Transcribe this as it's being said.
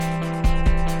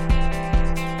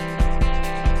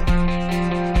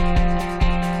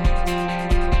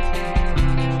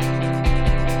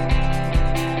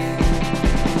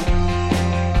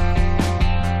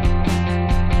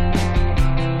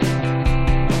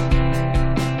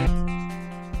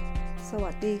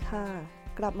ดีค่ะ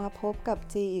กลับมาพบกับ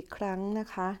G อีกครั้งนะ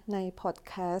คะในพอด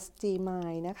แคสต์ G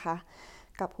Mind นะคะ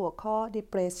กับหัวข้อ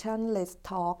Depression Let's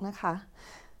Talk นะคะ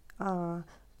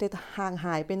ติดห่างห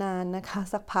ายไปนานนะคะ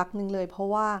สักพักหนึ่งเลยเพราะ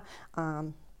ว่า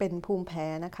เป็นภูมิแพ้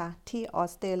นะคะที่ออ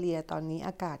สเตรเลียตอนนี้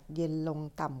อากาศเย็นลง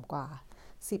ต่ำกว่า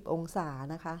10 องศา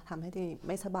นะคะทำให้ดีไ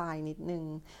ม่สบายนิดนึง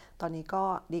ตอนนี้ก็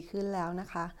ดีขึ้นแล้วนะ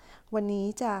คะวันนี้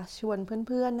จะชวนเ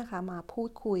พื่อนๆนะคะมาพูด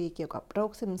คุยเกี่ยวกับโร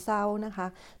คซึมเศร้านะคะ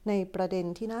ในประเด็น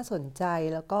ที่น่าสนใจ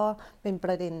แล้วก็เป็นป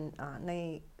ระเด็นใน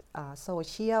โซ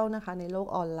เชียลนะคะในโลก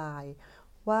ออนไลน์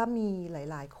ว่ามีห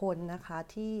ลายๆคนนะคะ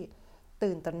ที่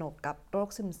ตื่นตระหนกกับโรค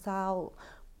ซึมเศร้า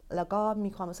แล้วก็มี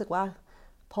ความรู้สึกว่า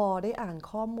พอได้อ่าน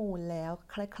ข้อมูลแล้ว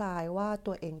คล้ายๆว่า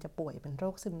ตัวเองจะป่วยเป็นโร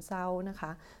คซึมเศร้านะค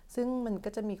ะซึ่งมันก็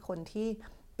จะมีคนที่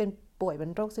เป็นป่วยเป็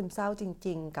นโรคซึมเศร้าจ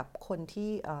ริงๆกับคน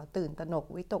ที่ตื่นตระหนก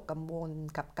วิตกกังวล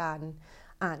กับการ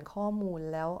อ่านข้อมูล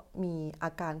แล้วมีอ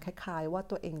าการคล้ายๆว่า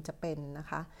ตัวเองจะเป็นนะ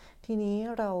คะทีนี้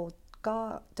เราก็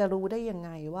จะรู้ได้ยังไ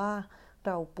งว่าเ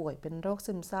ราป่วยเป็นโรค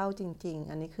ซึมเศร้าจริงๆ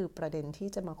อันนี้คือประเด็นที่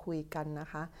จะมาคุยกันนะ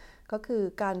คะก็คือ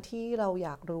การที่เราอย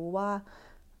ากรู้ว่า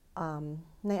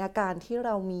ในอาการที่เ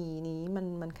รามีนี้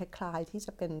มันคล้ายๆที่จ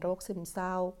ะเป็นโรคซึมเศร้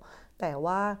าแต่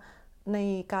ว่าใน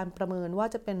การประเมินว่า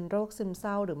จะเป็นโรคซึมเศ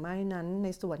ร้าหรือไม่นั้นใน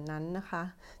ส่วนนั้นนะคะ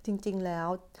จริงๆแล้ว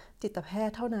จิตแพท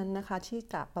ย์เท่านั้นนะคะที่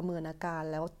จะประเมินอาการ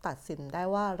แล้วตัดสินได้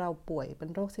ว่าเราป่วยเป็น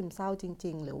โรคซึมเศร้าจ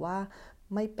ริงๆหรือว่า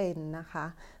ไม่เป็นนะคะ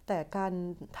แต่การ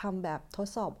ทำแบบทด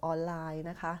สอบออนไลน์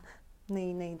นะคะ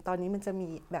ในตอนนี้มันจะมี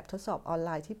แบบทดสอบออนไล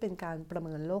น์ที่เป็นการประเ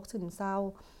มินโรคซึมเศร้า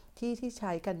ที่ใ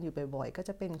ช้กันอยู่บ่อยๆก็จ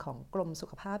ะเป็นของกรมสุ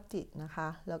ขภาพจิตนะคะ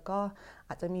แล้วก็อ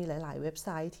าจจะมีหลายๆเว็บไซ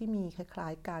ต์ที่มีคล้า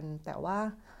ยๆกันแต่ว่า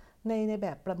ในแบ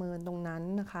บประเมินตรงนั้น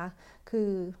นะคะคื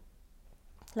อ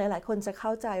หลายๆคนจะเข้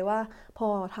าใจว่าพอ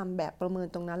ทำแบบประเมิน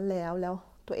ตรงนั้นแล้ว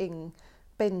ตัวเอง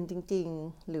เป็นจริง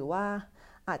ๆหรือว่า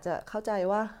อาจจะเข้าใจ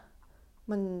ว่า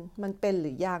มันเป็นห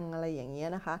รือยังอะไรอย่างเงี้ย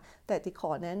นะคะแต่ติข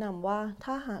อแนะนำว่า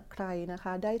ถ้าหากใครนะค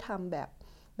ะได้ทำแบบ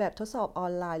ทดสอบออ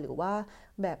นไลน์หรือว่า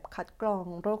แบบคัดกรอง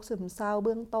โรคซึมเศร้าเ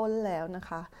บื้องต้นแล้วนะ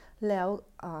คะแล้ว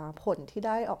ผลที่ไ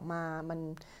ด้ออกมา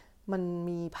มัน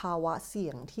มีภาวะเสี่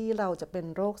ยงที่เราจะเป็น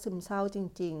โรคซึมเศร้าจ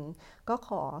ริงๆก็ข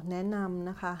อแนะนำ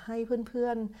นะคะให้เพื่อ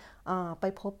นๆไป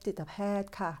พบจิตแพท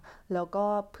ย์ค่ะแล้วก็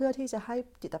เพื่อที่จะให้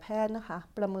จิตแพทย์นะคะ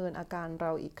ประเมินอาการเร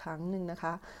าอีกครั้งหนึ่งนะค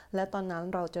ะและตอนนั้น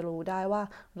เราจะรู้ได้ว่า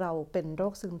เราเป็นโร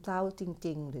คซึมเศร้าจ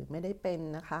ริงๆหรือไม่ได้เป็น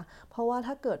นะคะเพราะว่า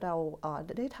ถ้าเกิดเรา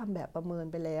ได้ทำแบบประเมิน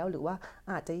ไปแล้วหรือว่า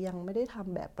อาจจะยังไม่ได้ท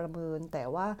ำแบบประเมินแต่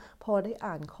ว่าพอได้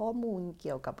อ่านข้อมูลเ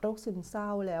กี่ยวกับโรคซึมเศร้า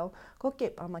แล้วก็เก็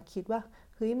บเอามาคิดว่า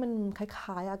เฮ้ยมันค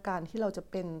ล้ายๆอาการที่เราจะ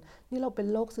เป็นนี่เราเป็น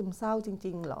โรคซึมเศร้าจ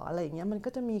ริงๆหรออะไรอย่างเงี้ยมันก็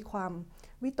จะมีความ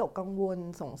วิตกกังวล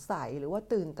สงสัยหรือว่า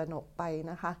ตื่นตระหนกไป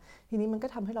นะคะทีนี้มันก็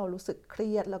ทำให้เรารู้สึกเครี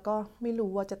ยดแล้วก็ไม่รู้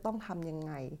ว่าจะต้องทำยังไ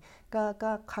ง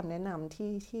ก็คำแนะนำ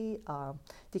ที่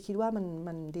จะคิดว่า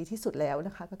มันดีที่สุดแล้วน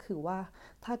ะคะก็คือว่า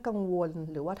ถ้ากังวล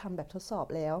หรือว่าทำแบบทดสอบ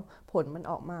แล้วผลมัน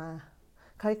ออกมา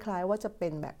คล้ายๆว่าจะเป็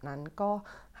นแบบนั้นก็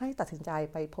ให้ตัดสินใจ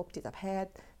ไปพบจิตแพท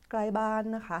ย์ใกล้บ้าน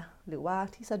นะคะหรือว่า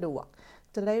ที่สะดวก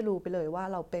จะได้รู้ไปเลยว่า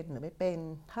เราเป็นหรือไม่เป็น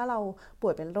ถ้าเราป่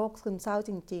วยเป็นโรคซึมเศร้า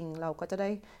จริงๆเราก็จะได้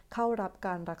เข้ารับก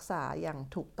ารรักษาอย่าง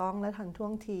ถูกต้องและทันท่ว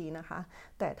งทีนะคะ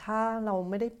แต่ถ้าเรา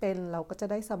ไม่ได้เป็นเราก็จะ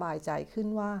ได้สบายใจขึ้น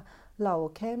ว่าเรา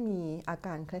แค่มีอาก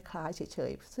ารคล้ายๆเฉ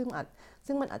ยๆซึ่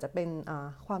งมันอาจจะเป็น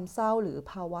ความเศร้าหรือ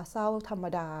ภาวะเศร้าธรรม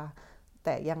ดาแ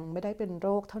ต่ยังไม่ได้เป็นโร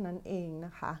คเท่านั้นเองน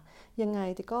ะคะยังไง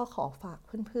ก็ขอฝาก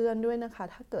เพื่อนๆด้วยนะคะ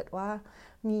ถ้าเกิดว่า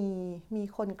มี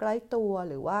คนใกล้ตัว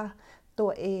หรือว่าตั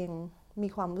วเองมี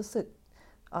ความรู้สึก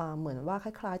เหมือนว่าค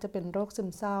ล้ายๆจะเป็นโรคซึม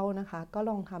เศร้านะคะก็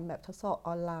ลองทำแบบทดสอบอ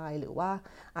อนไลน์หรือว่า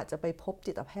อาจจะไปพบ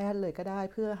จิตแพทย์เลยก็ได้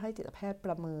เพื่อให้จิตแพทย์ป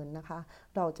ระเมินนะคะ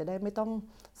เราจะได้ไม่ต้อง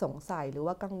สงสัยหรือ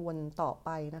ว่ากังวลต่อไป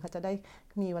นะคะจะได้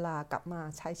มีเวลากลับมา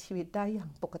ใช้ชีวิตได้อย่า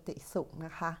งปกติสุขน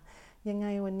ะคะยังไง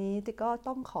วันนี้ติก็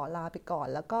ต้องขอลาไปก่อน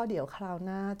แล้วก็เดี๋ยวคราวห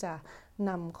น้าจะ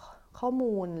นำข้อ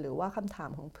มูลหรือว่าคำถาม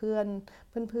ของเ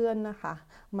พื่อนๆนะคะ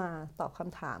มาตอบค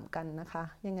ำถามกันนะคะ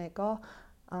ยังไงก็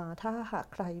ถ้าหาก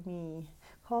ใครมี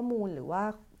ข้อมูลหรือว่า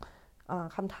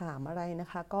คำถามอะไรนะ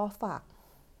คะก็ฝาก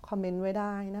คอมเมนต์ไว้ไ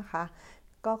ด้นะคะ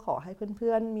ก็ขอให้เ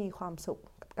พื่อนๆมีความสุข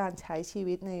กับการใช้ชี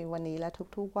วิตในวันนี้และ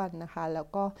ทุกๆวันนะคะแล้ว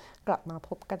ก็กลับมาพ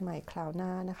บกันใหม่คราวหน้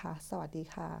านะคะสวัสดี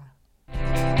ค่ะ